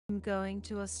I'm going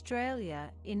to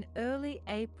Australia in early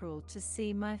April to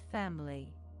see my family.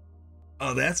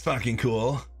 Oh, that's fucking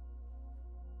cool.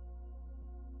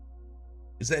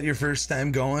 Is that your first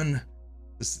time going?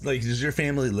 Like, does your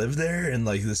family live there? And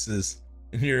like, this is,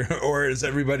 or is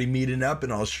everybody meeting up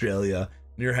in Australia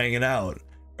and you're hanging out?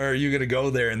 Or are you gonna go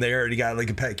there and they already got like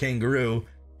a pet kangaroo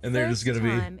and they're just gonna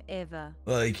be First time ever.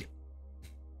 like,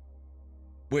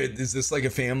 wait, is this like a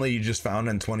family you just found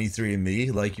on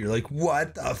 23andMe? Like, you're like,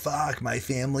 what the fuck? My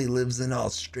family lives in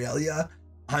Australia.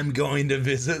 I'm going to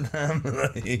visit them.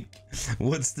 Like,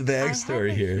 what's the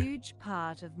backstory here? I have a huge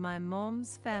part of my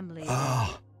mom's family.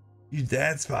 Oh,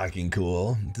 that's fucking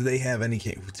cool. Do they have any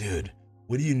dude,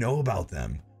 what do you know about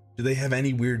them? Do they have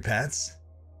any weird pets?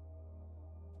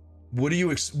 What are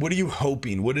you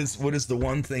hoping? What is the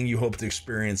one thing you hope to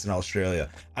experience in Australia?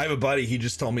 I have a buddy, he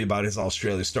just told me about his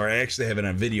Australia story. I actually have it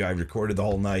on video. I recorded the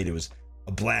whole night. It was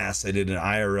a blast. I did an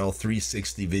IRL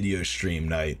 360 video stream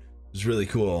night. It was really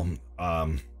cool.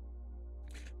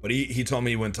 But he told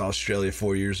me he went to Australia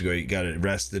 4 years ago. He got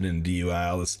arrested in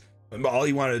DUI. All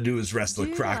he wanted to do was wrestle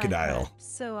a crocodile.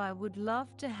 So I would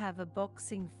love to have a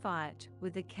boxing fight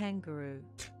with a kangaroo.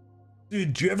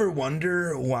 Dude, do you ever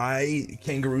wonder why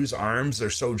kangaroos' arms are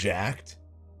so jacked?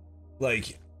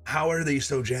 Like, how are they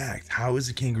so jacked? How is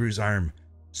a kangaroo's arm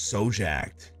so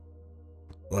jacked?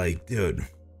 Like, dude.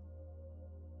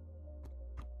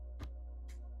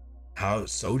 How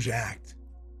so jacked?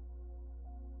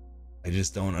 I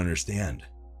just don't understand.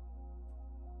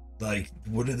 Like,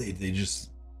 what are they? They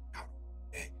just,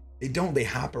 they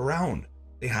hop around.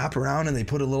 They hop around and they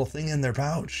put a little thing in their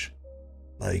pouch.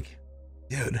 Like,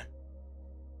 dude,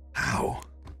 how?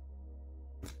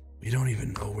 We don't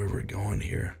even know where we're going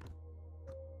here.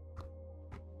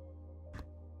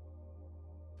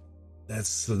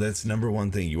 That's number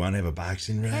one thing. You want to have a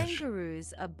boxing match?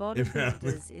 Kangaroos are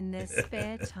bodybuilders in their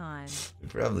spare time. They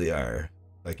probably are.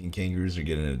 Fucking kangaroos are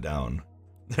getting it down.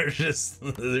 They're just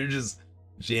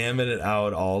jamming it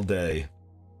out all day.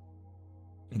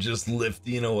 Just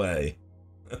lifting away.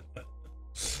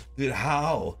 Dude,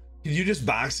 how? Could you just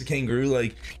box a kangaroo?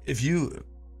 Like, if you,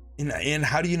 and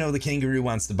how do you know the kangaroo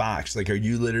wants to box? Like, are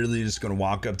you literally just going to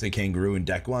walk up to a kangaroo and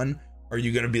deck one? Or are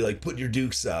you going to be like, put your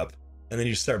dukes up and then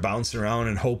you start bouncing around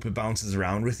and hope it bounces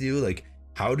around with you? Like,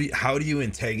 how do you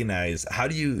antagonize? How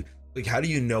do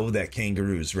you know that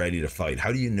kangaroo is ready to fight?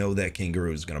 How do you know that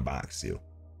kangaroo is going to box you?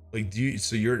 Like,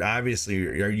 so you're obviously,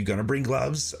 are you going to bring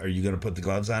gloves? Are you going to put the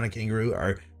gloves on a kangaroo?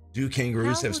 Or do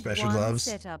kangaroos have special gloves?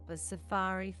 Set up a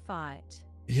safari fight.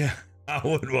 Yeah, I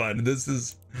would one. This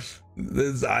is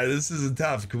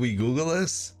tough. Can we Google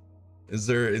this?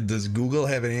 Does Google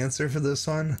have an answer for this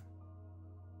one?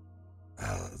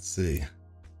 Let's see.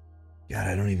 God,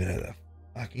 I don't even have a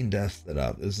fucking desk set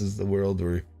up. This is the world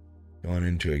we're going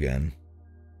into again.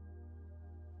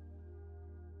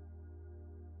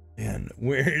 Man,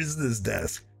 where is this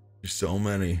desk? There's so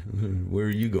many. Where are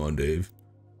you going, Dave?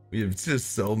 We have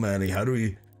just so many. How do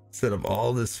we set up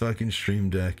all this fucking stream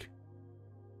deck?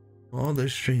 All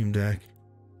this stream deck.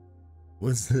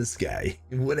 What's this guy?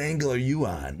 What angle are you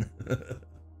on?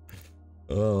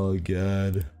 Oh,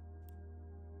 God.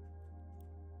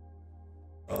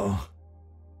 Oh.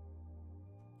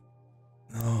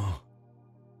 Oh.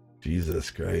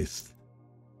 Jesus Christ.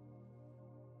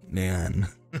 Man.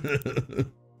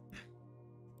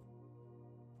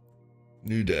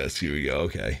 New desk. Here we go.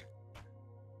 Okay.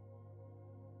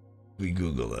 We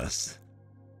Google this.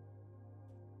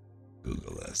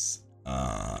 Google this.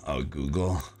 Oh,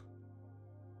 Google.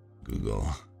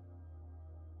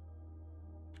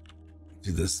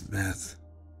 Do this math.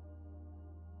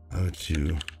 How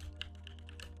to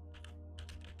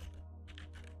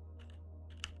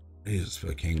use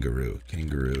for kangaroo.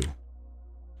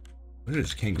 What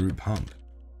is kangaroo pump?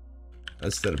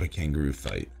 Let's set up a kangaroo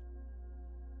fight.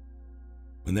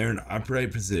 When they're in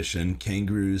upright position,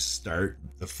 kangaroos start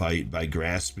the fight by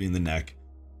grasping the neck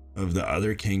of the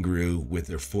other kangaroo with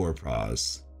their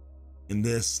forepaws. In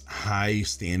this high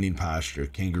standing posture,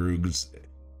 kangaroos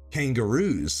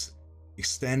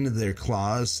extend their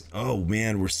claws. Oh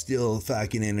man, we're still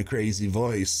fucking in a crazy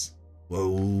voice.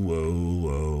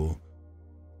 Whoa.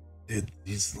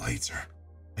 These lights are,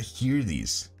 I hear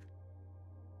these.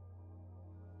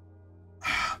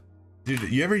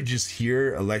 Dude, you ever just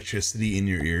hear electricity in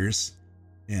your ears?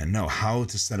 And know how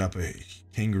to set up a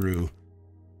kangaroo,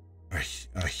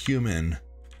 a human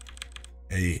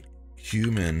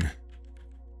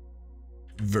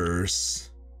versus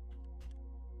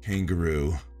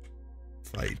kangaroo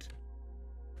fight.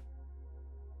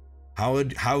 How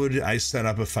would I set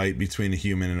up a fight between a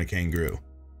human and a kangaroo?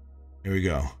 Here we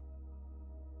go.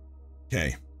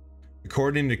 Okay.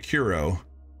 according to Kuro.com,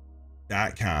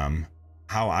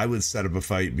 how I would set up a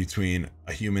fight between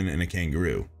a human and a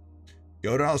kangaroo.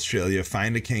 Go to Australia,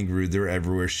 find a kangaroo, they're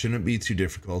everywhere, shouldn't be too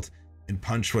difficult, and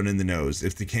punch one in the nose.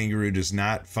 If the kangaroo does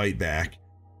not fight back,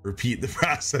 repeat the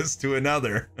process to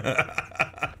another.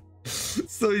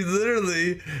 So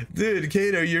literally, dude,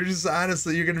 Kato, you're just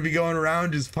honestly, you're going to be going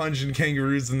around just punching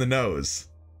kangaroos in the nose.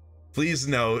 Please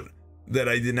note that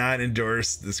I did not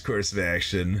endorse this course of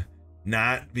action,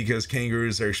 not because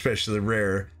kangaroos are especially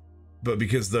rare, but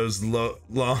because those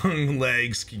long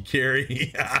legs can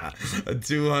carry a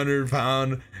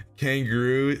 200-pound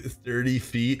kangaroo 30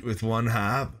 feet with one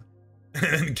hop.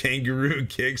 And kangaroo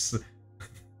kicks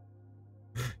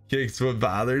what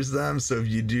bothers them. So if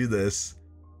you do this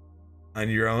on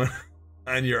your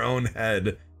own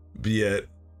head, be it.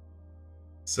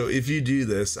 So if you do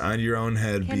this on your own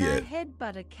head, Can be I it.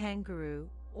 headbutt a kangaroo,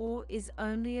 or is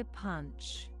only a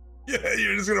punch? Yeah,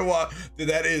 you're just gonna walk. Dude,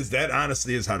 that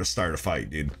honestly is how to start a fight,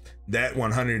 dude. That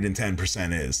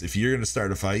 110% is. If you're gonna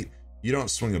start a fight, you don't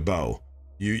swing a bow.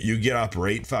 You get up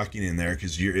right fucking in there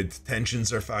because your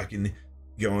tensions are fucking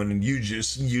going, and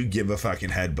you give a fucking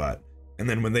headbutt. And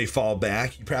then when they fall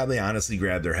back, you probably honestly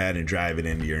grab their head and drive it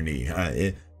into your knee.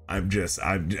 I'm just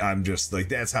like,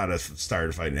 that's how to start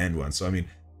a fight and end one. So I mean,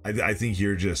 I think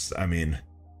you're just, I mean,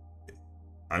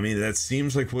 that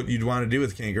seems like what you'd want to do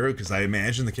with kangaroo, because I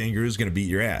imagine the kangaroo is going to beat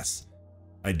your ass.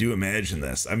 I do imagine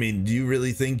this. I mean, do you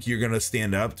really think you're going to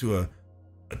stand up to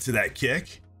that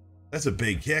kick? That's a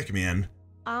big kick, man.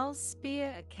 I'll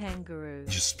spear a kangaroo.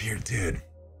 Just spear, dude.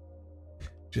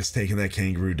 Just taking that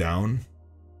kangaroo down.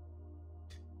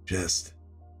 Just,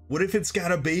 what if it's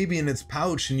got a baby in its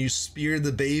pouch and you spear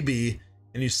the baby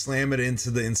and you slam it into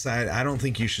the inside? I don't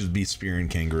think you should be spearing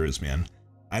kangaroos, man.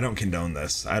 I don't condone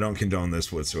this. I don't condone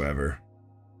this whatsoever.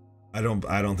 I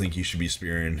don't think you should be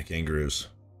spearing kangaroos.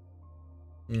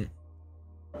 You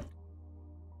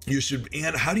should.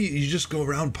 And how do you just go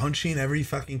around punching every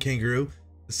fucking kangaroo?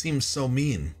 It seems so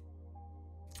mean.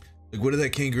 Like, what did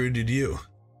that kangaroo do to you?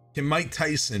 Can Mike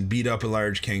Tyson beat up a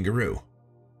large kangaroo?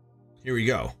 Here we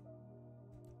go.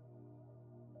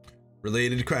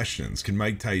 Related questions. Can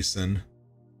Mike Tyson,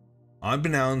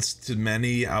 unbeknownst to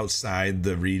many outside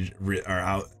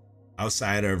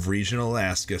outside of regional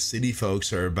Alaska, city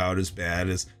folks are about as bad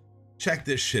as. Check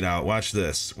this shit out. Watch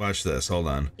this. Watch this. Hold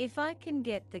on. If I can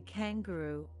get the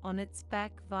kangaroo on its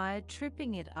back via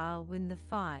tripping it, I'll win the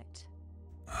fight.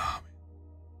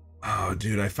 Oh,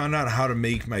 dude, I found out how to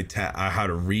make my how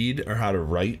to read or how to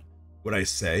write what I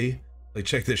say. Like,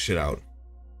 check this shit out.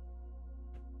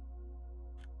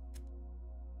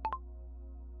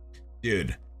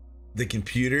 Dude, the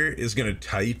computer is gonna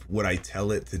type what I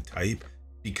tell it to type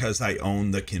because I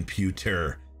own the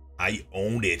computer. I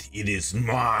own it. It is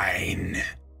mine.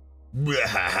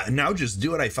 Now just do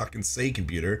what I fucking say,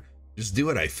 computer. Just do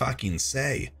what I fucking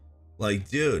say. Like,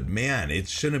 dude, man, it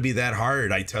shouldn't be that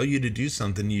hard. I tell you to do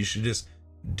something, you should just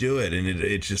do it. And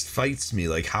it just fights me.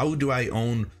 Like, how do I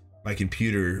own my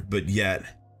computer, but yet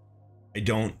I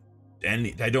don't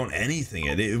anything.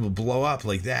 It will blow up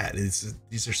like that.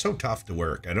 These are so tough to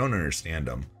work. I don't understand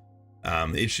them.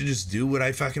 It should just do what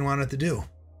I fucking want it to do.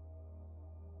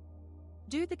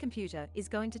 Do the computer is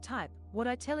going to type what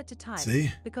I tell it to type. See?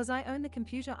 Because I own the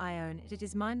computer, I own it. It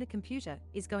is mine. The computer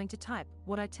is going to type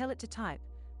what I tell it to type.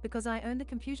 Because I own the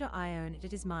computer, I own it.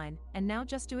 It is mine. And now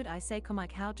just do it. I say,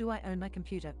 Mike, how do I own my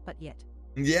computer? But yet.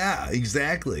 Yeah,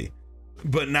 exactly.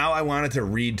 But now I want it to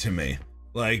read to me.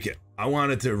 Like, I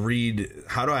want it to read.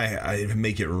 How do I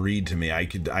make it read to me? I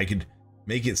could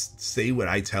make it say what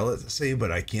I tell it to say, but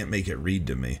I can't make it read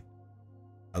to me.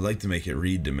 I'd like to make it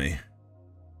read to me.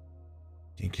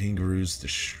 Can kangaroos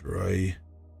destroy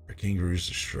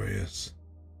us?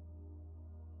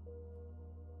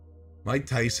 Mike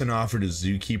Tyson offered a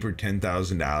zookeeper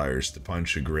 $10,000 to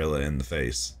punch a gorilla in the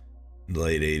face in the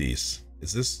late 80s.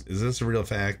 Is this a real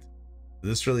fact? Did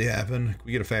this really happen? Can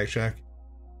we get a fact check?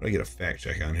 How do I get a fact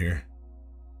check on here?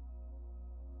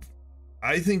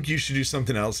 I think you should do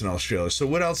something else in Australia. So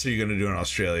what else are you going to do in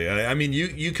Australia? I mean,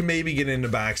 you can maybe get into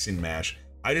boxing match.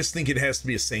 I just think it has to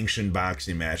be a sanctioned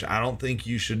boxing match. I don't think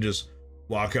you should just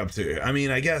walk up to. I mean,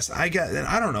 I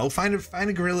don't know. Find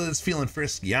a gorilla that's feeling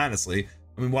frisky. Honestly,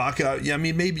 I mean, walk up. Yeah, I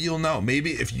mean, maybe you'll know.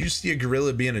 Maybe if you see a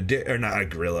gorilla being a dick, or not a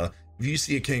gorilla, if you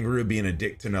see a kangaroo being a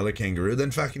dick to another kangaroo,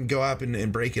 then fucking go up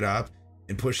and break it up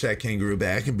and push that kangaroo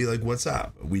back and be like, "What's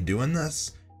up? Are we doing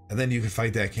this?" And then you can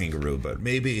fight that kangaroo. But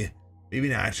maybe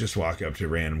not just walk up to a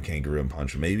random kangaroo and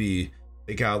punch him. Maybe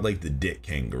pick out like the dick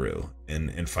kangaroo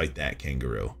and fight that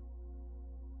kangaroo.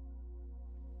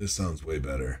 This sounds way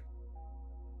better.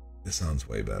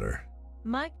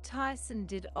 Mike Tyson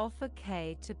did offer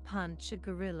K to punch a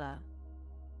gorilla.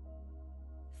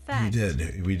 Fact. He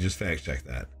did. We just fact checked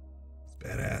that. It's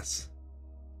badass.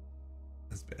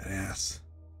 That's badass.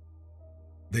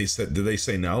 They said, did they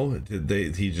say no?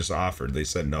 He just offered. They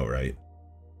said no, right?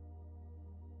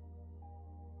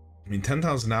 I mean,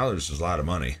 $10,000 is a lot of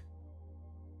money.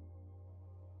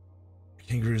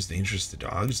 Kangaroos dangerous to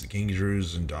dogs? The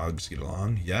kangaroos and dogs get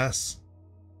along? Yes.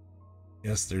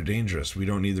 Yes, they're dangerous. We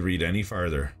don't need to read any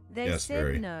farther. They yes, said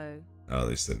Barry. no. Oh,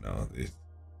 they said no.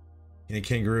 Can a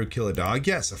kangaroo kill a dog?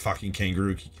 Yes, a fucking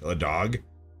kangaroo can kill a dog.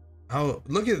 Oh,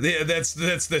 look at that's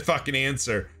the fucking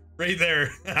answer right there.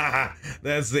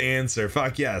 That's the answer.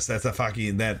 Fuck yes, that's a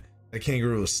fucking that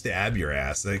kangaroo will stab your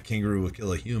ass. That kangaroo will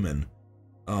kill a human.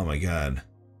 Oh my god.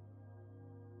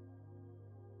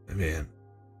 Man.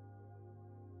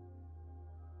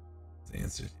 The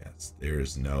answer is yes. There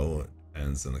is no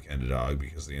depends on the kind of dog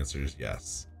because the answer is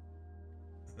yes.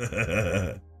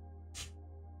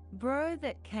 Bro,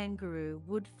 that kangaroo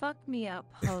would fuck me up,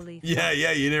 holy Yeah,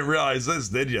 you didn't realize this,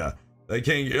 did ya? That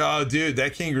kangaroo, oh dude,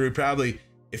 that kangaroo probably,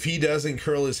 if he doesn't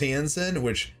curl his hands in,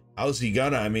 which how's he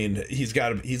gonna? I mean, he's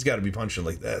gotta be punching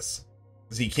like this.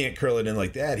 Because he can't curl it in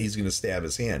like that, he's gonna stab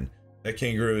his hand. That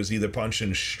kangaroo is either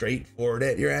punching straight forward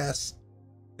at your ass,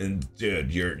 and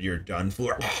dude, you're done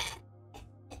for.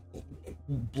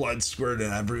 Blood squirting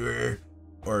everywhere.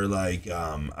 Or like,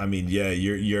 I mean, yeah,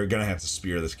 you're gonna have to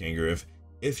spear this kangaroo.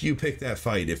 If you pick that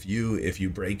fight, if you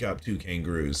break up two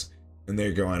kangaroos and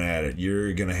they're going at it,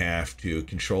 you're gonna have to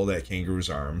control that kangaroo's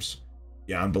arms.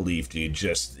 Beyond belief, dude.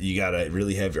 Just you gotta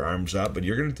really have your arms up, but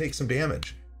you're gonna take some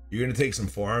damage. You're gonna take some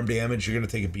forearm damage. You're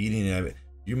gonna take a beating of it.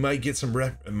 You might get some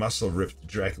muscle ripped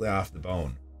directly off the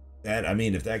bone. That, I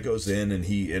mean, if that goes in and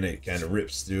it kind of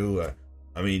rips through,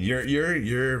 I mean,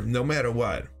 you're no matter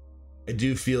what. I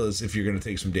do feel as if you're gonna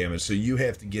take some damage, so you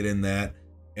have to get in that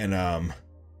and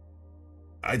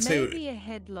I'd say maybe a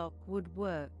headlock would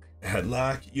work.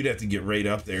 Headlock? You'd have to get right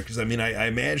up there because I mean I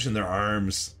imagine their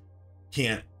arms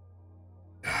can't.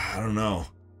 I don't know.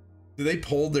 Do they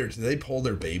pull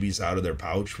their babies out of their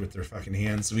pouch with their fucking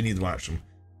hands? We need to watch some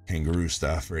kangaroo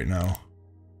stuff right now.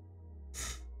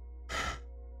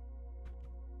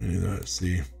 We need to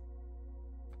see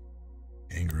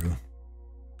kangaroo.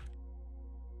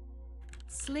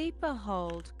 Sleeper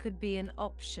hold could be an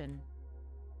option.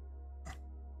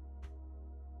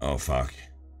 Oh fuck.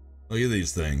 Look at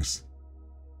these things.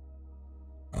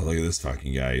 Oh, look at this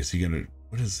fucking guy. Is he gonna,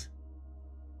 what is,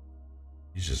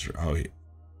 he's just, oh,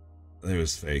 that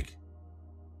was fake.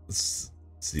 Let's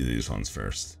see these ones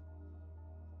first.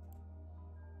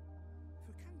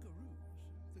 For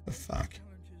kangaroos, The fuck?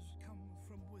 challenges come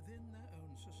from within their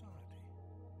own society.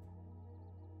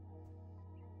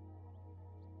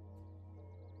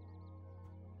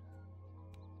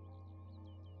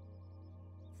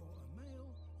 For a male,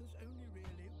 there's only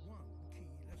really one key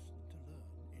lesson to learn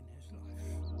in his life.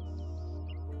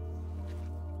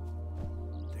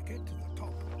 To get to the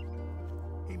top,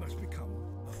 he must become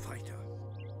a fighter.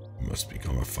 He must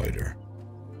become a fighter.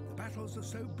 The battles are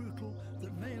so brutal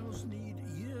that males need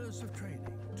years of training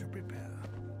to prepare.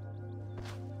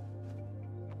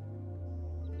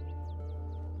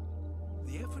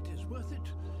 The effort is worth it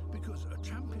because a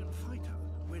champion fighter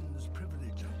wins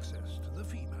privileged access to the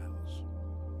females.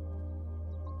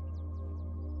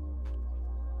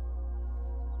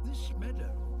 This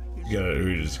meadow is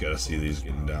We just gotta see these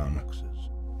getting down.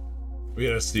 We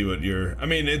gotta see what I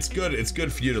mean, it's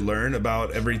good for you to learn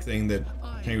about everything that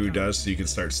kangaroo does so you can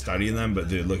start studying them, but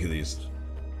dude, look at these.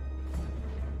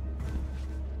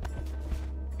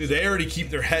 Dude, they already keep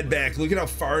their head back. Look at how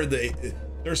far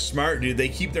they're smart, dude. They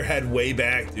keep their head way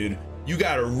back, dude. You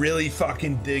gotta really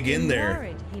fucking dig in there.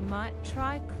 Worried he might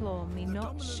try claw me,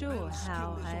 not sure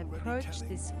how I approach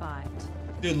this fight.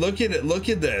 Dude, look at it. Look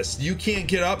at this. You can't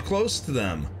get up close to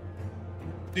them.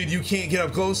 Dude, you can't get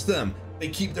up close to them. They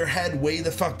keep their head way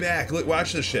the fuck back. Look,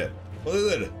 watch this shit.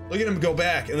 Look at it. Look at him go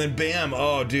back, and then bam.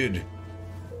 Oh, dude.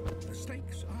 the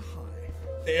stakes are high.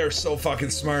 They are so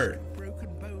fucking smart. Broken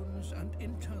bones and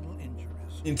internal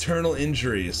injuries. Internal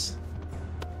injuries.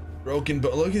 Broken,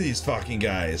 but look at these fucking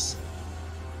guys.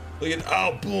 Look at,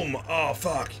 oh, boom. Oh,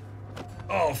 fuck.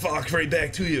 Oh, fuck. Right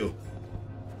back to you.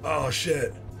 Oh,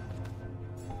 shit.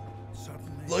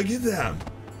 Suddenly, Look at them.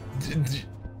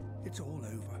 it's all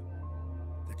over.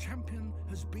 The champion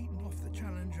has beaten off the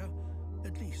challenger,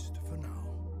 at least for now.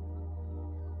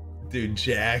 Dude,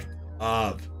 jacked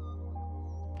up.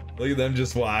 Look at them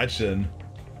just watching.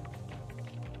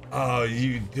 Oh,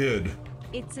 you, dude.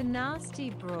 It's a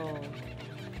nasty brawl.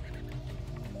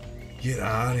 Get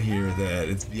out of here with that.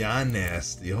 It's beyond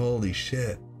nasty. Holy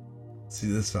shit. See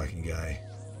this fucking guy.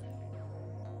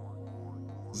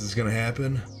 Is this gonna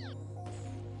happen?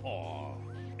 Aw,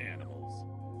 animals.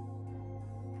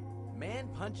 Man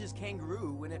punches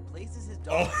kangaroo when it places his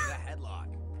dog in a headlock.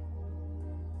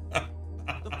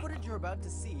 The footage you're about to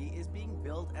see is being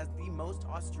billed as the most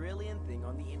Australian thing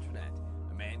on the internet.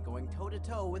 A man going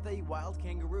toe-to-toe with a wild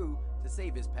kangaroo to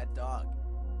save his pet dog.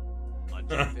 On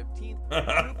June 15th,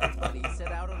 a group of buddies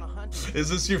set out on a hunt. Is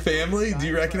this your family? Do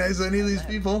you recognize any of these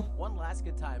people? One last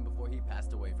good time before he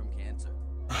passed away from cancer.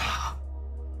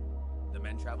 The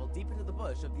men traveled deep into the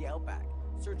bush of the outback,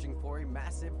 searching for a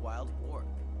massive wild boar.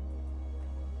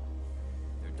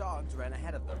 Their dogs ran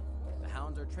ahead of them. The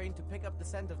hounds are trained to pick up the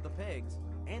scent of the pigs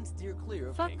and steer clear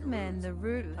of Fuck kangaroos. man, the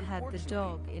root had the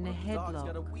dog in a The dogs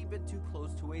got a headlock. wee bit too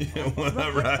close to a What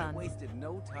up, Rocket right? fun. wasted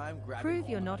no time grabbing Prove hold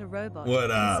you're of not it. a robot. What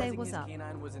and up? say Realizing what's his up.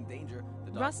 canine was in danger,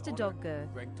 the dog's Rust a owner, dog go.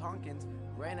 Greg Tompkins,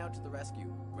 ran out to the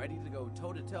rescue, ready to go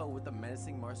toe-to-toe with the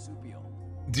menacing marsupial.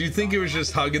 Do you think it was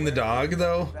just hugging the dog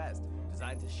though? Vest,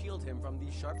 designed to shield him from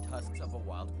the sharp tusks of a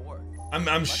wild boar.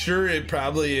 I'm sure it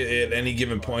probably at any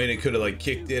given point it could have like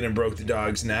kicked in and broke the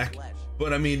dog's neck.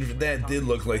 But I mean, that did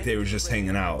look like they were just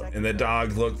hanging out, and the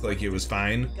dog looked like it was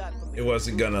fine. It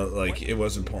wasn't gonna like it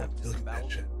wasn't pulling. Look at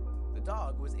that shit. The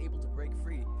dog was able to break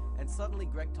free, and suddenly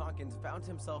Greg Tompkins found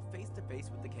himself face to face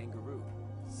with the kangaroo.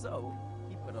 So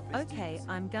he put up his Okay, dukes.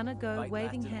 I'm gonna go Fight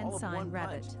waving lasted hand all of sign one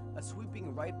rabbit. punch, a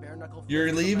sweeping right bare knuckle You're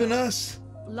flick to the leaving mouth. us?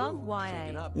 The Love brute,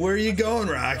 shaken YA. up, Where are you going,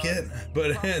 the Rocket? dog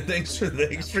But followed thanks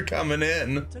the for coming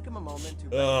in. Took him a moment to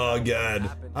Oh recognize what God,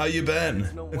 happened. how you been?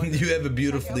 It's no wonder. You have a Check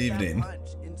beautiful out that evening. punch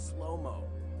in slow-mo.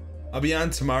 I'll be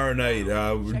on tomorrow night.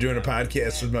 We're doing a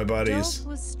podcast with my buddies. Dog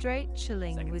was straight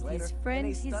chilling Seconds with later, his in a friend.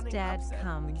 His stunning dad upset, the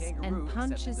comes kangaroo and accepted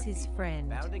punches his defeat, friend.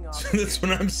 bounding off That's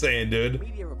what I'm saying, dude.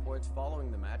 Media reports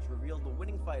following the match revealed the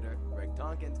winning fighter, Greg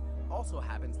Tompkins, also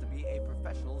happens to be a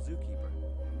professional zookeeper.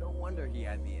 No wonder he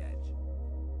had the edge.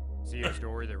 See a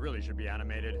story that really should be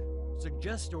animated?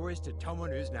 Suggest stories to Tomo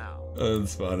News now.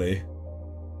 That's funny.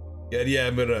 Yeah,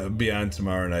 I'm gonna be on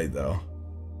tomorrow night though.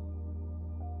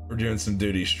 We're doing some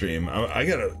duty stream. I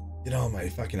gotta, my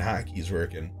fucking hockey's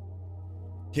working.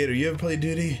 Kato, you ever play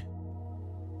duty?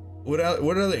 What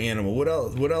other animal? What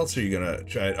else are you gonna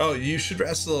try? Oh, you should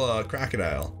wrestle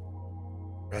crocodile.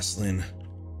 Wrestling.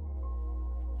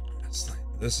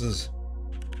 This is.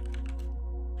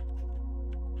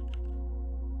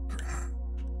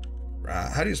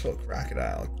 How do you spell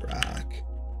crocodile?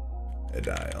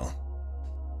 Crocodile.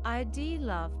 I'd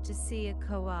love to see a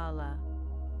koala.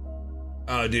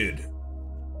 Oh, dude.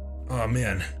 Oh,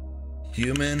 man.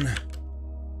 Human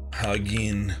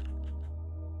hugging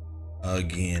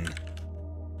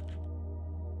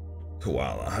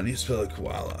koala. How do you spell a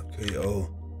koala? K-O.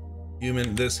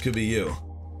 Human, this could be you.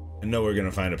 I know we're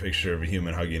gonna find a picture of a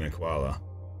human hugging a koala.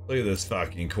 Look at this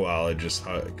fucking koala just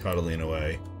cuddling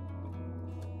away.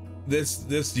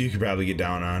 This you could probably get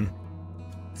down on.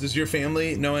 Does your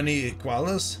family know any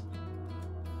koalas?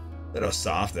 Look at how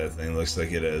soft that thing looks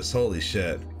like it is. Holy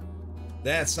shit.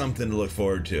 That's something to look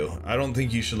forward to. I don't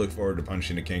think you should look forward to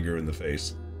punching a kangaroo in the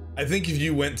face. I think if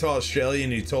you went to Australia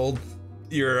and you told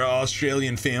your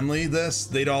Australian family this,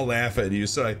 they'd all laugh at you.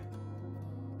 So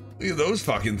look at those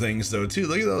fucking things though too.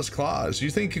 Look at those claws.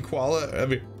 You think a koala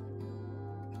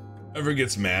ever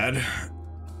gets mad?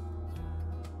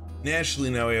 Naturally,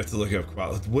 now we have to look up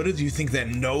koala. What did you think that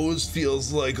nose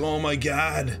feels like? Oh my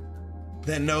god.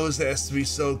 That nose has to be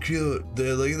so cute.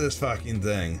 Dude, look at this fucking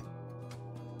thing.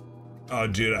 Oh,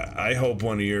 dude, I hope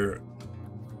one of your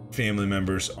family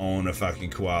members own a fucking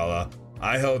koala.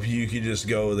 I hope you could just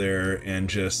go there and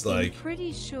just like. I'm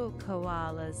pretty sure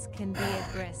koalas can be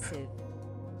aggressive.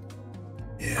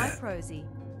 Yeah. Hi, Prosy.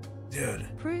 Dude.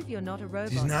 Prove you're not a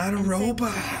robot. He's not a and say what's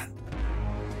robot. up.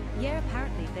 Yeah,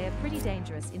 apparently they are pretty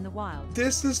dangerous in the wild.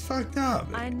 This is fucked up.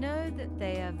 I know that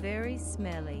they are very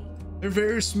smelly. They're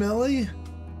very smelly.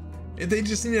 They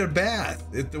just need a bath.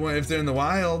 If they're in the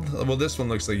wild. Well, this one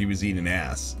looks like he was eating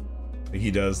ass. Like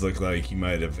he does look like he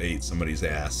might have ate somebody's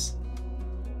ass.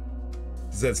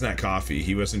 'Cause that's not coffee.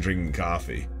 He wasn't drinking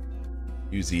coffee.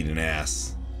 He was eating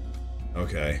ass.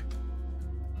 Okay.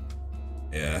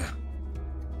 Yeah.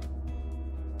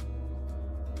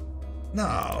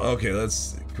 No. Okay,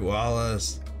 let's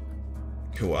koalas.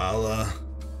 Koala.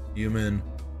 Human.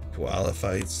 Koala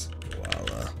fights.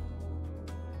 Koala.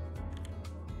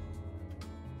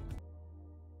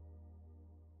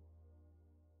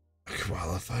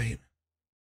 Koala fight.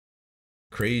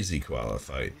 Crazy koala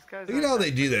fight. Look at how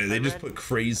they do that. They just put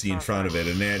crazy in front of it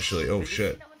and naturally. Oh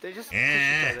shit. They just push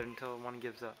each other until one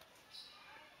gives up.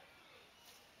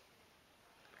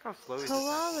 How slow is it?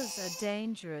 Koalas are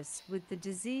dangerous with the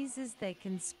diseases they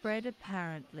can spread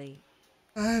apparently.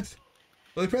 What?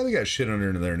 Well, they probably got shit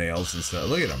under their nails and stuff.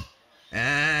 Look at them.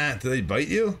 Ah, do they bite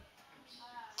you?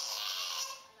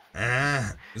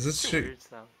 Ah, is this shit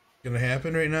gonna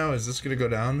happen right now? Is this gonna go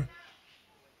down?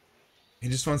 He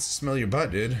just wants to smell your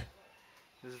butt, dude.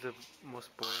 This is the most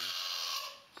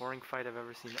boring fight I've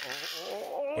ever seen.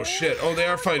 Oh shit! Oh, they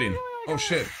are fighting. Oh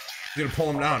shit! He's gonna pull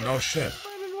him down. Oh shit!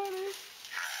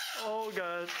 Oh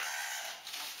god!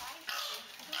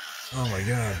 Oh my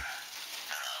god!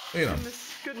 Look at him.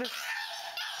 Goodness!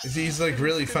 He's like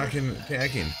really fucking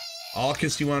attacking. All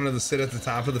because he wanted to sit at the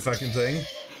top of the fucking thing.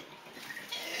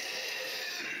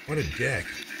 What a dick.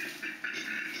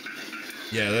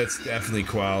 Yeah, that's definitely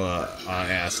koala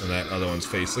ass on that other one's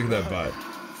face. Look at that butt.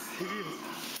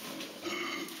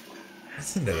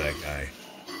 Listen to that guy.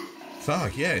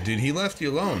 Fuck, yeah, dude, he left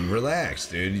you alone. Relax,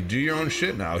 dude. You do your own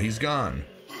shit now. He's gone.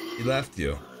 He left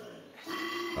you.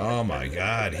 Oh my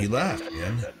god, he left,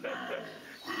 man.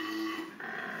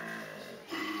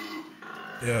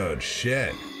 Dude,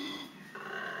 shit.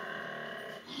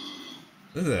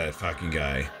 Look at that fucking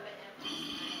guy.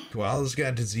 Koala's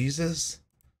got diseases?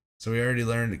 So we already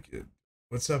learned.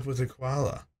 What's up with a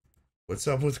koala? What's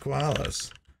up with koalas?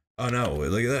 Oh no, wait,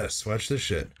 look at this. Watch this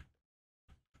shit.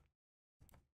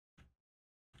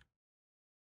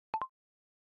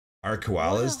 Are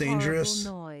koalas dangerous?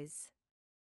 Noise.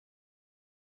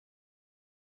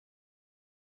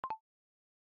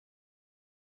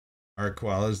 Are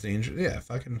koalas dangerous? Yeah,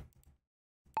 fucking.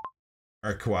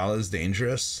 Are koalas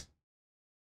dangerous?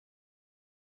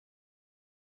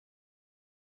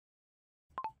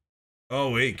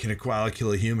 Oh wait, can a koala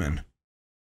kill a human?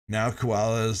 Now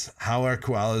koalas, how are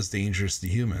koalas dangerous to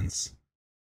humans?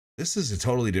 This is a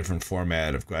totally different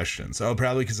format of questions. Oh,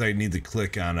 probably because I need to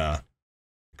click on a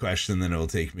question, then it'll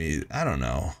take me, I don't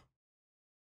know.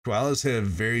 Koalas have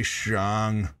very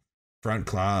strong front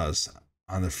claws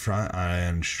on the front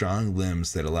and strong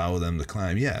limbs that allow them to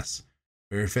climb. Yes,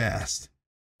 very fast.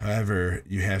 However,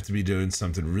 you have to be doing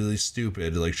something really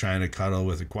stupid, like trying to cuddle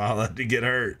with a koala to get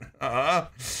hurt.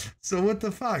 So what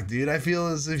the fuck, dude? I feel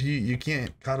as if you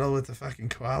can't cuddle with the fucking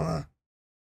koala.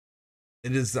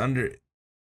 It is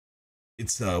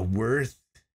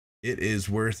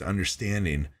worth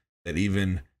understanding that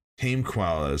even tame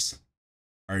koalas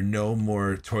are no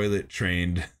more toilet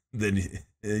trained than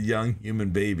young human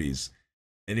babies.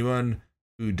 Anyone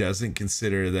who doesn't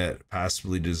consider that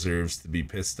possibly deserves to be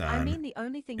pissed on. I mean, the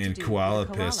only thing and to do koala with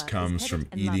a piss koala comes is from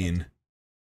pet it and eating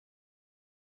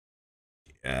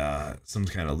some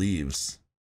kind of leaves.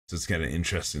 So it's got an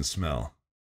interesting smell.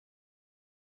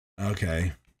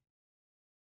 Okay.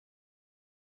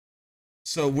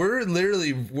 So we're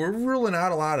ruling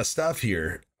out a lot of stuff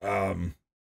here that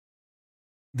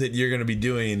you're going to be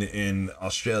doing in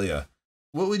Australia.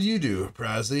 What would you do,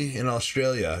 Prasley, in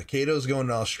Australia? Kato's going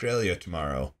to Australia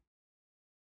tomorrow.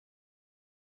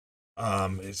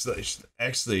 It's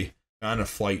actually on a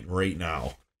flight right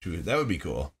now. That would be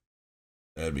cool.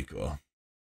 That'd be cool.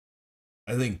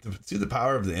 I think through the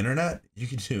power of the internet, you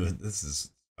can do it. This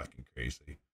is fucking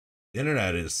crazy. The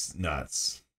internet is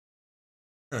nuts.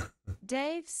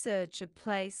 Dave, search a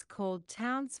place called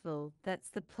Townsville. That's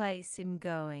the place I'm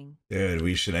going. Dude,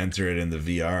 we should enter it in the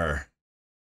VR.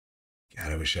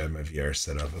 God, I wish I had my VR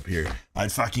set up here.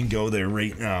 I'd fucking go there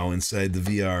right now inside the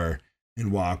VR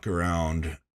and walk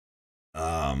around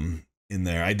in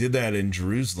there. I did that in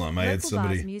Jerusalem. I had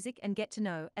somebody bars, music, and get to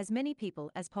know as many people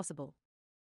as possible.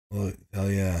 Well, hell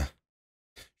yeah.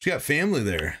 She got family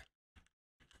there.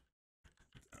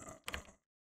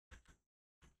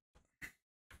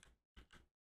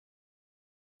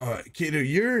 Kato,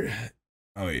 you're...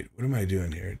 Oh, wait. What am I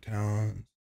doing here?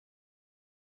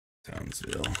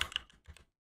 Townsville.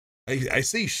 I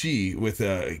say she with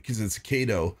because it's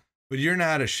Kato, but you're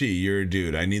not a she. You're a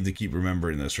dude. I need to keep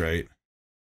remembering this, right?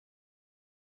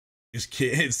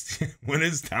 When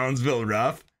is Townsville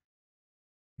rough?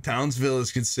 Townsville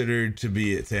is considered to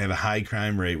have a high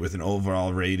crime rate with an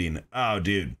overall rating. Oh,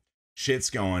 dude, shit's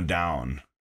going down.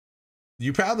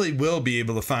 You probably will be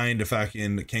able to find a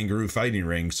fucking kangaroo fighting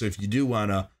ring. So if you do want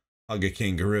to hug a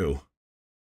kangaroo,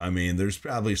 I mean, there's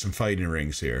probably some fighting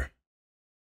rings here.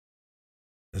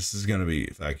 This is going to be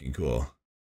fucking cool.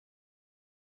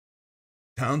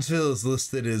 Townsville is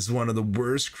listed as one of the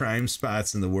worst crime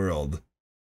spots in the world.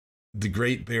 The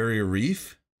Great Barrier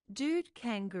Reef? Dude,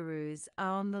 kangaroos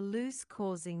are on the loose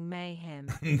causing mayhem.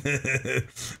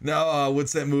 No,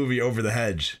 what's that movie? Over the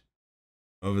Hedge.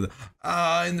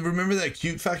 And remember that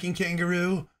cute fucking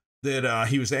kangaroo? That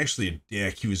he was actually a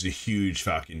dick. He was a huge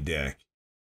fucking dick.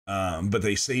 But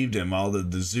they saved him. All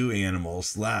the zoo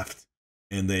animals left,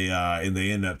 and they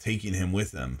ended up taking him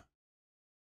with them.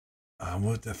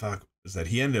 What the fuck was that?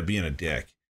 He ended up being a dick,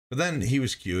 but then he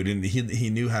was cute, and he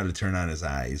knew how to turn on his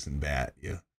eyes and bat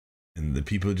you, and the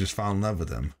people just fell in love with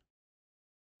him.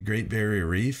 Great Barrier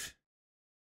Reef.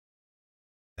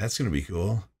 That's gonna be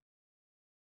cool.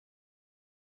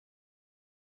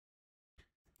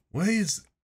 Why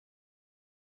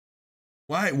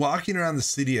walking around the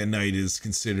city at night is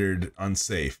considered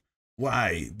unsafe?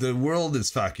 Why? The world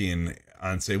is fucking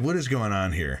unsafe. What is going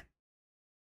on here?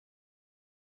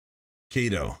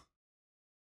 Kato,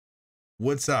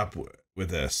 what's up with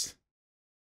this?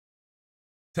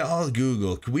 Tell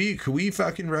Google. Could we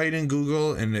fucking write in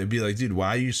Google and it'd be like, dude,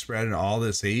 why are you spreading all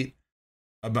this hate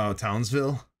about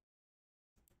Townsville?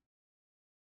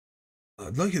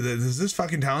 Look at this. Is this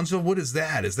fucking Townsville? What is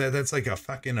that? That's like a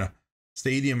fucking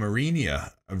stadium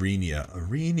arena. Like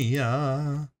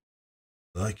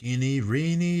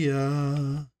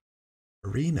an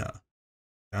arena.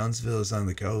 Townsville is on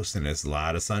the coast and it's a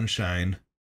lot of sunshine.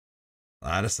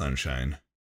 Let's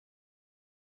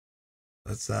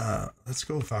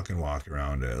go fucking walk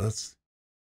around it. Let's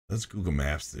Google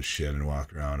Maps this shit and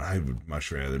walk around. I would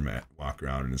much rather walk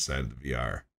around inside of the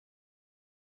VR.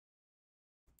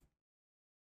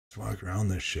 Let's walk around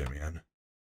this shit, man.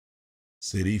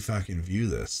 City fucking view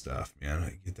this stuff,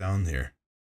 man. Get down there.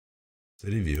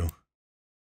 City view.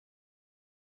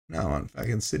 No, on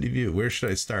fucking city view. Where should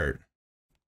I start?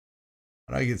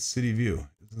 How do I get city view?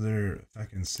 Is there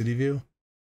fucking city view?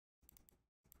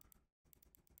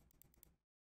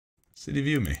 City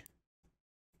view me.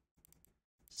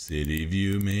 City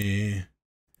view me.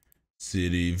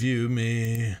 City view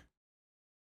me.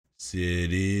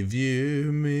 City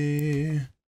view me.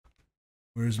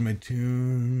 Where's my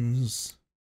tunes?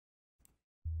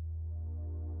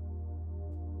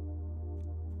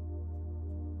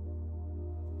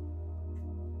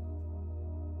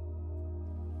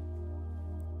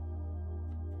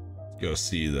 Let's go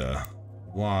see the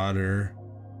water.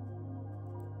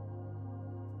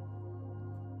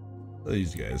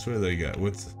 These guys, what do they got?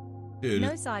 What's, dude?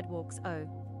 No sidewalks, oh.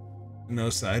 No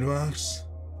sidewalks?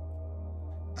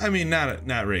 I mean, not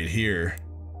right here.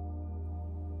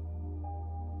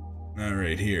 Not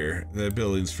right here. That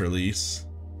building's for lease.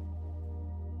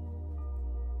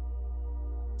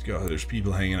 Let's go. There's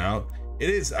people hanging out. It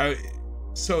is.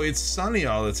 So it's sunny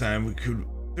all the time.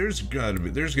 There's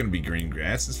gonna be green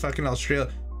grass. It's fucking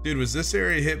Australia, dude. Was this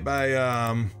area hit by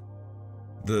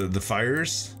the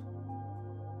fires?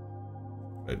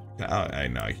 But I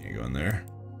know I can't go in there.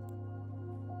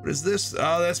 What is this?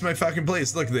 Oh, that's my fucking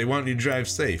place. Look, they want you to drive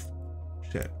safe.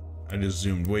 Shit. I just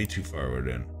zoomed way too forward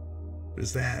in. What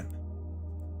is that?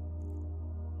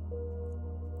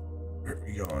 Where are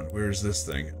we going? Where's this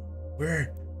thing?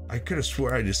 Where? I could have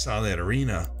swore I just saw that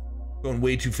arena. Going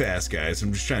way too fast, guys.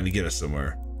 I'm just trying to get us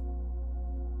somewhere.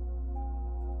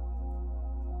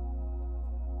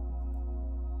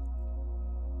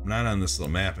 I'm not on this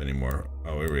little map anymore.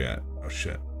 Oh, where are we at? Oh,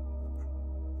 shit.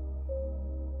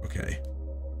 Okay.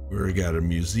 We got a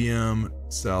museum.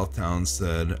 Southtown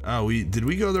said. Oh, did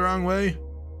we go the wrong way?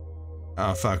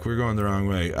 Oh, fuck. We're going the wrong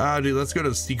way. Oh, dude, let's go to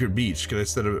the secret beach. Could I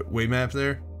set a way map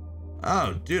there?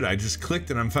 Oh, dude, I just clicked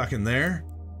and I'm fucking there.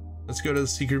 Let's go to the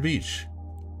secret beach.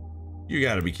 You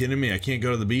gotta be kidding me. I can't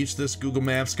go to the beach. This Google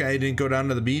Maps guy didn't go down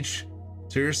to the beach?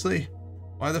 Seriously?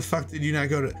 Why the fuck did you not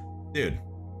go to... Dude,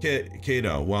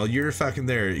 Kato, while you're fucking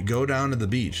there, go down to the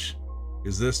beach.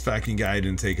 Because this fucking guy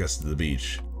didn't take us to the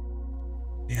beach.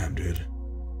 Damn, dude.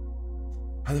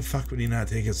 Why the fuck would he not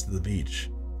take us to the beach?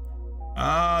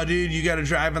 Oh, dude, you gotta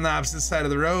drive on the opposite side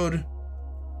of the road.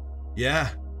 Yeah.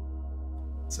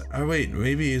 So, oh, wait,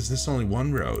 maybe is this only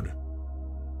one road?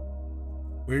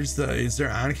 Is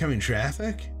there oncoming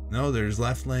traffic? No, there's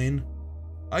left lane.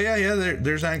 Oh, yeah,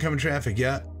 there's oncoming traffic,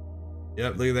 yeah.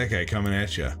 Yep, look at that guy coming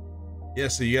at you. Yeah,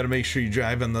 so you gotta make sure you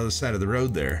drive on the other side of the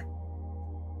road there.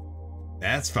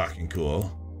 That's fucking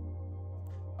cool.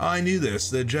 Oh, I knew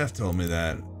this. Jeff told me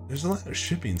that. There's a lot of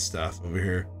shipping stuff over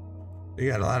here. They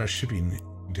got a lot of shipping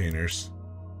containers.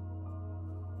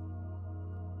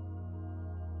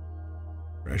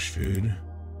 Fresh food.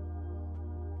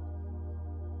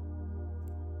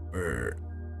 Where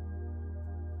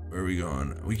are we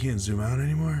going? We can't zoom out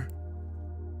anymore?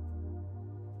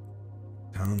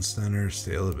 Town center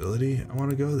saleability? I want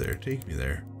to go there. Take me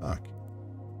there. Fuck.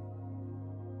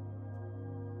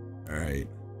 Alright.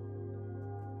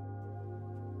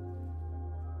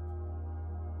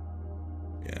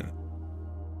 Yeah.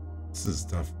 This is a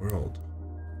tough world.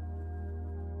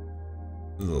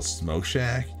 A little smoke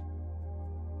shack.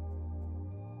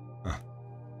 Huh.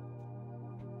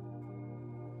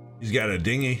 He's got a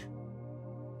dinghy.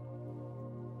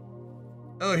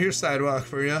 Oh, here's sidewalk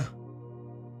for you.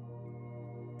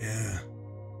 Yeah.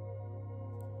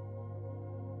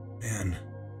 Man.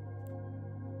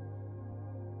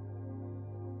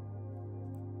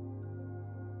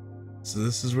 So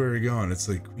this is where we're going. It's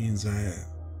like Queenside.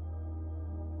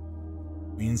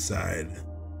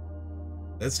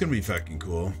 That's gonna be fucking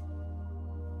cool.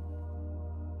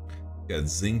 Got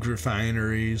zinc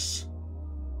refineries.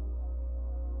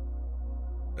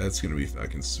 That's gonna be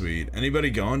fucking sweet. Anybody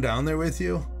going down there with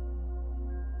you?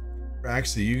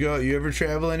 Roxy, you ever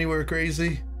travel anywhere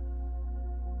crazy?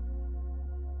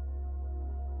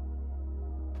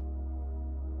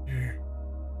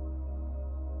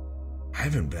 I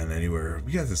haven't been anywhere.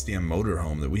 We got this damn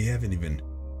motorhome that we haven't even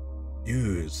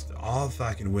used all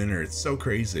fucking winter. It's so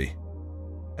crazy.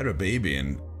 I had a baby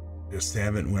and just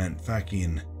haven't went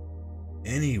fucking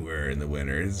anywhere in the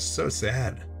winter. It's so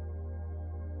sad.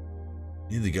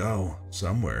 Need to go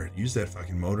somewhere. Use that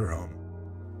fucking motorhome.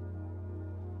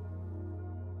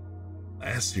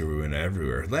 Last year we went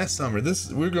everywhere. Last summer,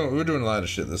 we're doing a lot of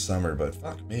shit this summer, but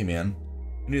fuck me, man.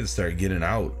 We need to start getting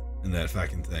out in that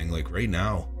fucking thing, like right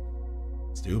now.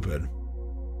 Stupid.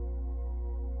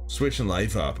 Switching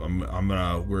life up. I'm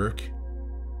gonna work,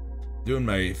 doing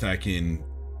my fucking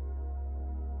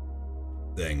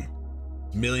thing.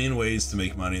 A million ways to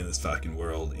make money in this fucking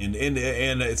world, and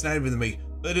it's not even to make.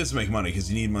 It is to make money because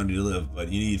you need money to live,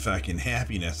 but you need fucking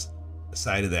happiness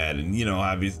aside of that. And you know,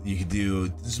 obviously, you could do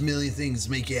there's a million things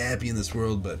to make you happy in this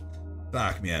world, but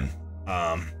fuck, man,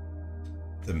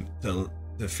 to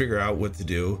figure out what to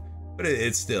do. But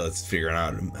it's figuring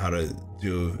out how to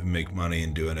do and make money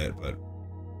and doing it. But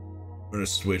I'm gonna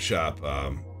switch up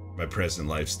my present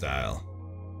lifestyle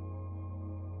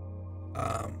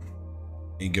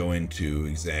and go into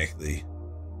exactly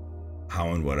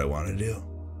how and what I want to do.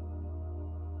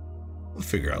 We'll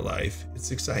figure out life.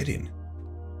 It's exciting.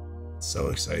 It's so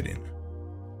exciting.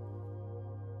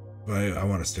 But I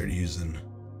want to start using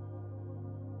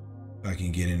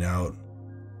fucking getting out,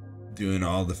 doing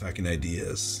all the fucking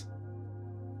ideas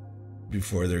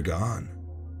before they're gone.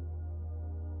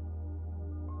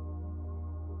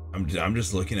 I'm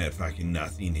just looking at fucking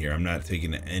nothing here. I'm not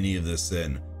taking any of this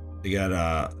in. They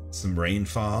got some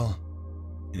rainfall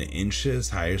in inches,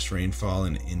 highest rainfall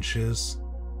in inches.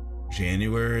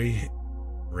 January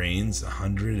rains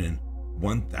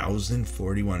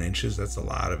 1,041 inches. That's a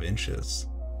lot of inches.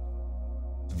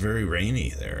 It's very rainy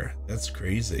there. That's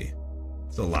crazy.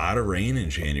 It's a lot of rain in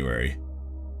January.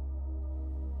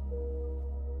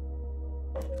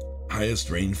 Highest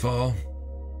rainfall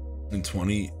in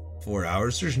 24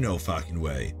 hours. There's no fucking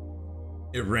way.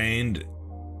 It rained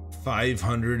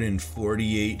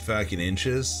 548 fucking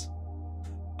inches.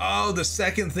 Oh, the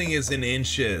second thing is in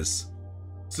inches.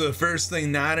 So the first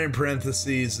thing not in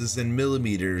parentheses is in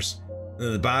millimeters.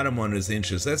 And the bottom one is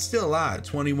inches. That's still a lot.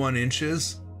 21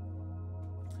 inches.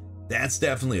 That's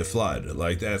definitely a flood.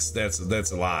 Like that's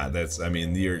a lot. I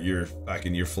mean,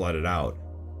 you're flooded out.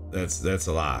 That's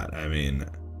a lot. I mean,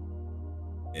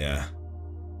 yeah.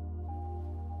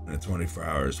 In 24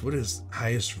 hours. What is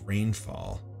highest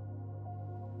rainfall?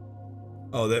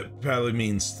 Oh, that probably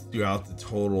means throughout the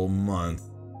total month.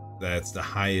 That's the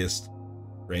highest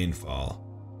rainfall.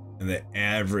 And the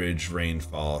average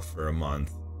rainfall for a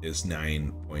month is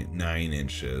 9.9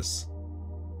 inches.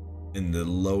 And the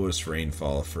lowest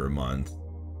rainfall for a month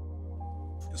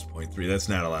is 0.3. That's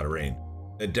not a lot of rain.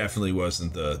 That definitely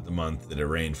wasn't the month that it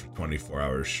rained for 24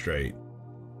 hours straight.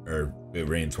 Or it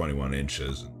rained 21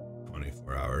 inches in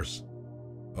 24 hours.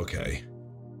 Okay.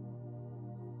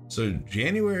 So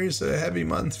January is a heavy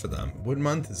month for them. What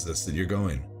month is this that you're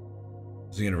going?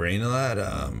 Is it going to rain a lot?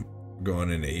 We're going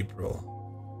in April.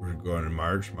 We're going in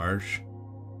March.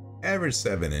 Average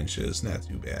 7 inches, not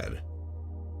too bad.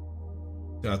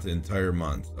 Throughout the entire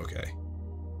month. Okay.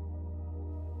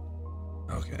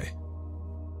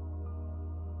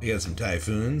 We got some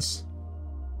typhoons.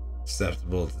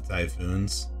 Susceptible to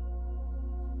typhoons.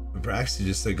 But Braxy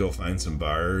just said go find some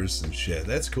bars and shit.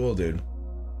 That's cool, dude.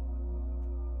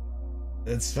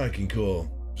 That's fucking cool.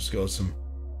 Just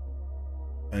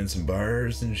find some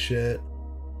bars and shit.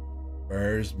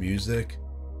 Bars, music.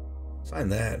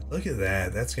 Find that. Look at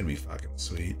that. That's gonna be fucking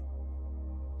sweet.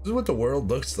 This is what the world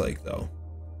looks like, though.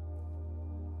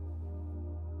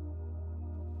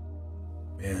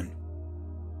 Man.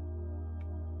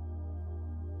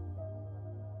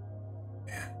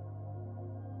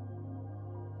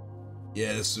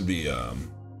 Yeah, this would be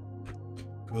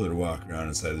cooler to walk around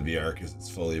inside the VR because it's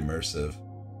fully immersive.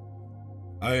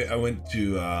 I went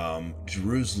to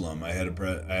Jerusalem. I had a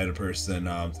person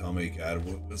tell me, God,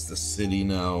 what was the city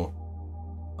now?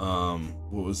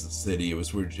 What was the city? It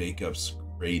was where Jacob's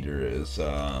crater is. With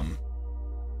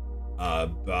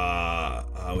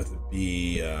a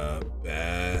B,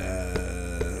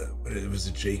 was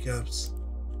it Jacobs?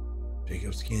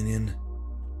 Jacobs Canyon?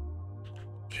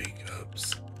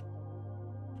 Jacobs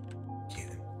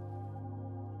Canyon.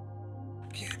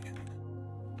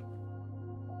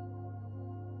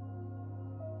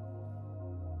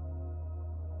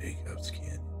 Jacobs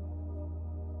Canyon.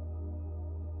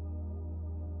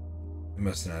 It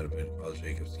must not have been called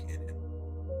Jacobs Canyon.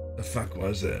 The fuck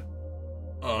was it?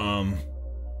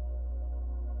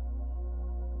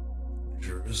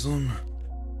 Jerusalem?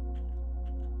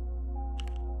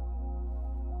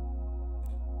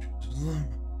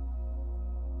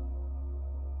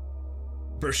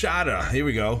 Bershada, here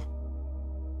we go.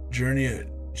 Journey of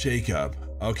Jacob.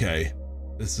 Okay,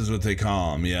 this is what they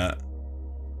call him, yeah.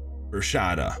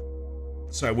 Bershada.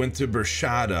 So I went to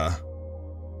Bershada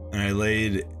and I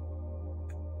laid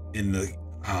in the,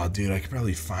 oh dude, I could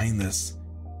probably find this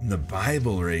in the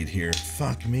Bible right here.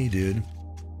 Fuck me, dude.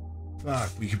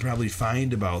 Fuck, we could probably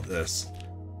find about this.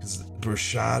 Because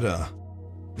Bershada,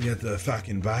 we got the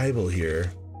fucking Bible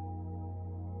here.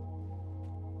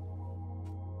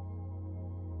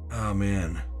 Oh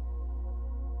man.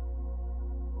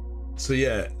 So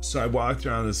yeah, so I walked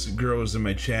around, this girl was in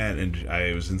my chat and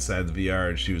I was inside the VR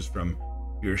and she was from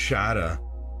Bershada.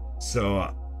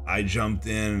 So I jumped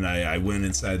in and I went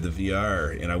inside the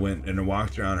VR and I went and I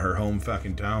walked around her home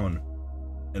fucking town.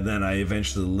 And then I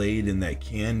eventually laid in that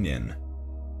canyon.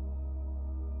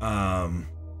 And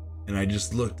I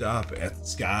just looked up at the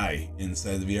sky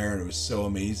inside the VR and it was so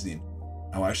amazing.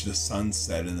 I watched the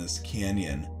sunset in this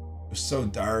canyon. It was so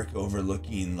dark,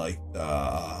 overlooking like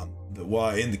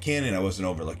well, in the canyon I wasn't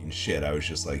overlooking shit. I was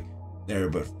just like there,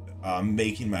 but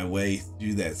making my way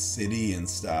through that city and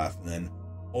stuff, and then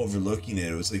overlooking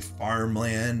it. It was like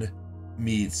farmland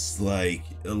meets like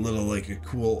a little like a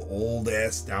cool old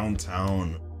ass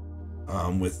downtown,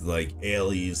 with like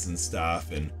alleys and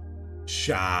stuff and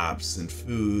shops and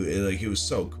food. It was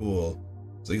so cool.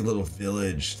 It's like a little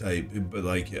village type, but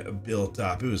like built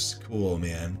up. It was cool,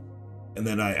 man. And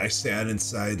then I sat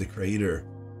inside the crater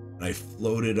and I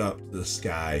floated up to the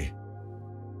sky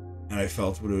and I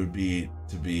felt what it would be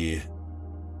to be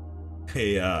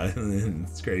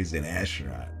it's crazy, an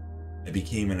astronaut. I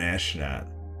became an astronaut.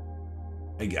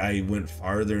 I went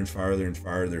farther and farther and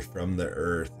farther from the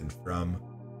earth and from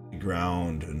the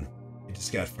ground, and it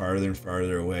just got farther and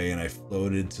farther away, and I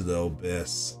floated to the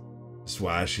abyss, just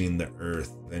watching the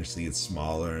earth eventually get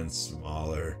smaller and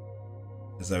smaller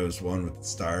as I was one with the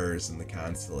stars and the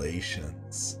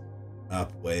constellations,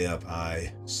 up, way up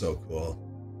high. So cool.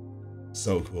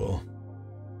 So cool.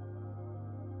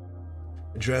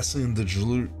 Addressing the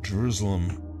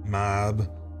Jerusalem mob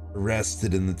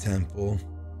arrested in the temple.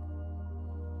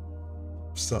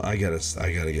 So I gotta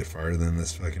get farther than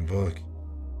this fucking book.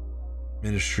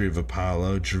 Ministry of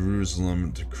Apollo,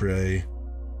 Jerusalem decree.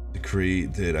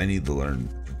 Dude, I need to learn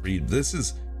to read. This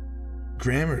is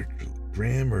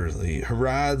Grammarly.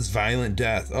 Herod's violent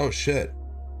death. Oh shit.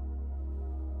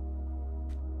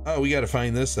 Oh, we gotta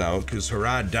find this out because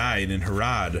Herod died, and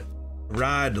Herod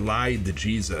lied to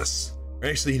Jesus.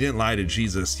 Actually, he didn't lie to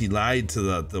Jesus. He lied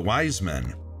to the wise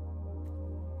men.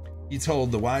 He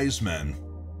told the wise men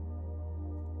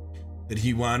that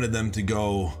he wanted them to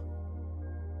go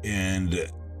and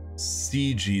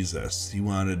see Jesus. He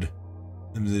wanted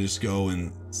them to just go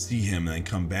and see him and then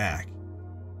come back.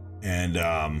 And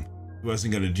he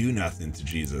wasn't going to do nothing to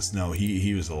Jesus. No,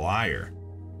 he was a liar.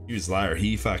 He was a liar.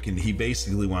 He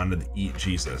basically wanted to eat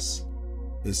Jesus.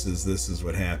 This is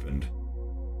what happened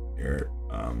here.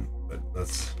 But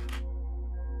let's.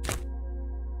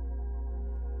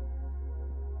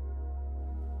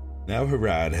 Now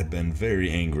Herod had been very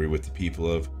angry with the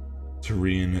people of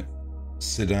Tyre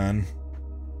Sidon,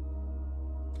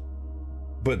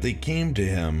 but they came to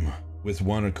him with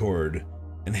one accord,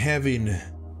 and having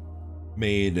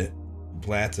made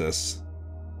Blastus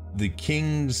the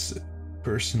king's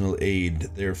personal aide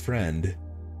their friend,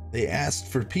 they asked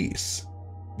for peace,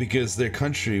 because their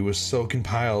country was so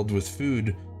compiled with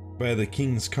food by the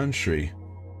king's country.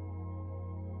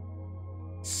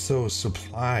 So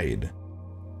supplied.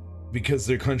 Because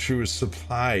their country was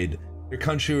supplied. Their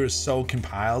country was so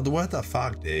compiled. What the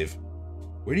fuck, Dave?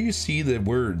 Where do you see the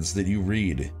words that you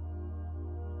read?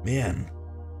 Man.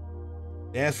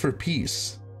 They asked for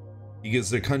peace. Because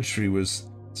their country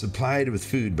was supplied with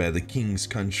food by the king's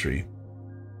country.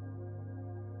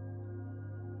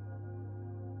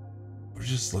 We're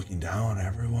just looking down,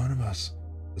 every one of us.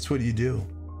 That's what you do.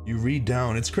 You read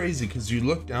down. It's crazy because you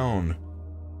look down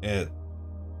at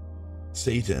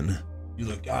Satan You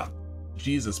look up,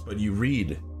 Jesus, but you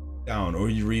read down or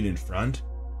you read in front.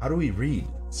 How do we read?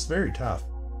 It's very tough.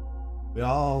 We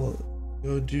all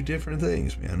go do different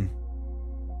things, man.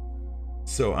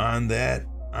 So on a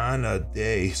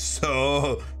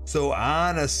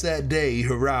set day,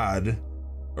 Herod,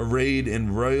 arrayed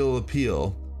in royal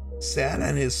appeal, sat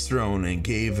on his throne and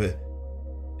gave an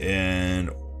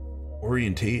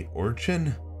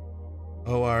oration,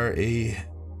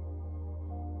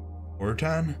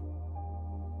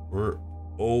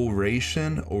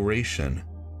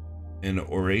 an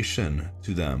oration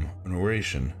to them, an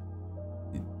oration.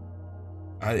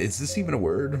 Is this even a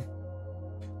word?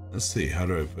 Let's see, how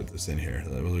do I put this in here?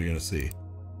 What are we gonna see?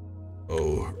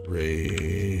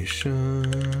 Oration.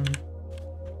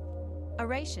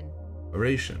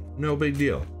 Oration. No big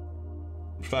deal.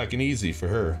 Fucking easy for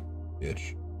her,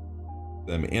 bitch.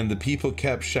 And the people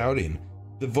kept shouting,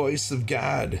 "The voice of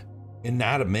God, and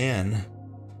not a man."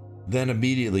 Then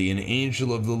immediately an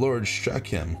angel of the Lord struck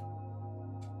him,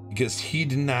 because he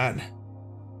did not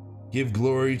give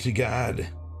glory to God,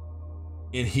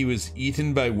 and he was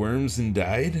eaten by worms and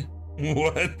died?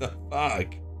 What the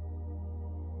fuck?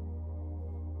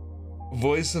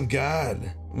 Voice of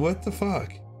God. What the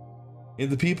fuck? And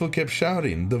the people kept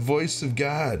shouting, "The voice of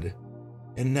God,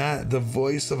 and not the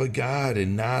voice of a god,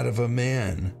 and not of a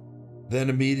man." Then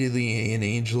immediately an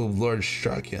angel of the Lord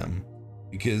struck him,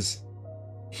 because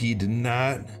he did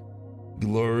not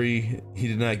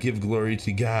give glory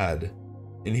to God,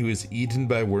 and he was eaten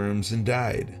by worms and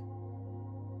died.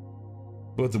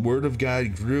 But the word of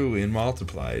God grew and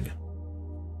multiplied.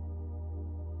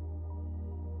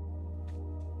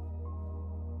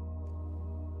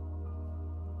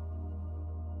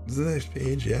 Is the next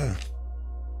page? Yeah.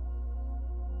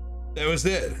 That was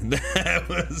it. That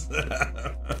was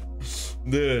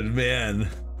dude, man.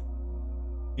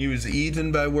 He was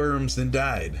eaten by worms and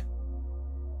died.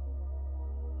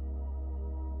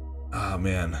 Oh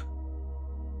man.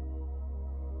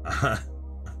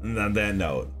 On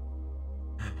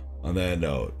that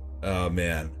note, oh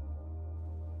man,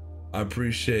 I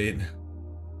appreciate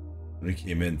when he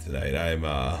came in tonight. I'm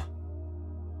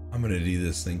gonna do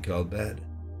this thing called bed.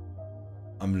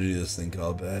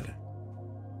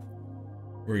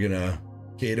 We're gonna,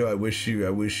 Kato, I wish you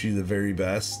the very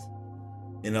best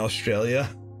in Australia.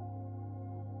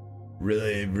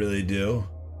 Really, really do.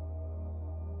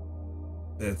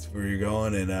 That's where you're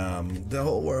going, and the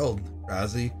whole world,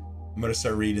 Rozzy. I'm gonna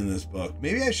start reading this book.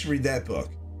 Maybe I should read that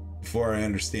book before I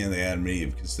understand the Adam and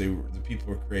Eve, because the people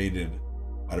were created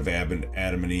out of Adam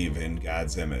and Eve in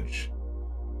God's image.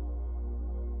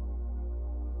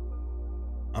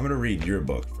 I'm gonna read your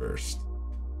book first.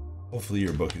 Hopefully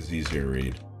your book is easier to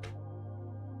read.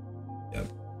 Yep.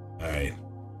 All right.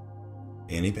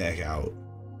 FannyPack out.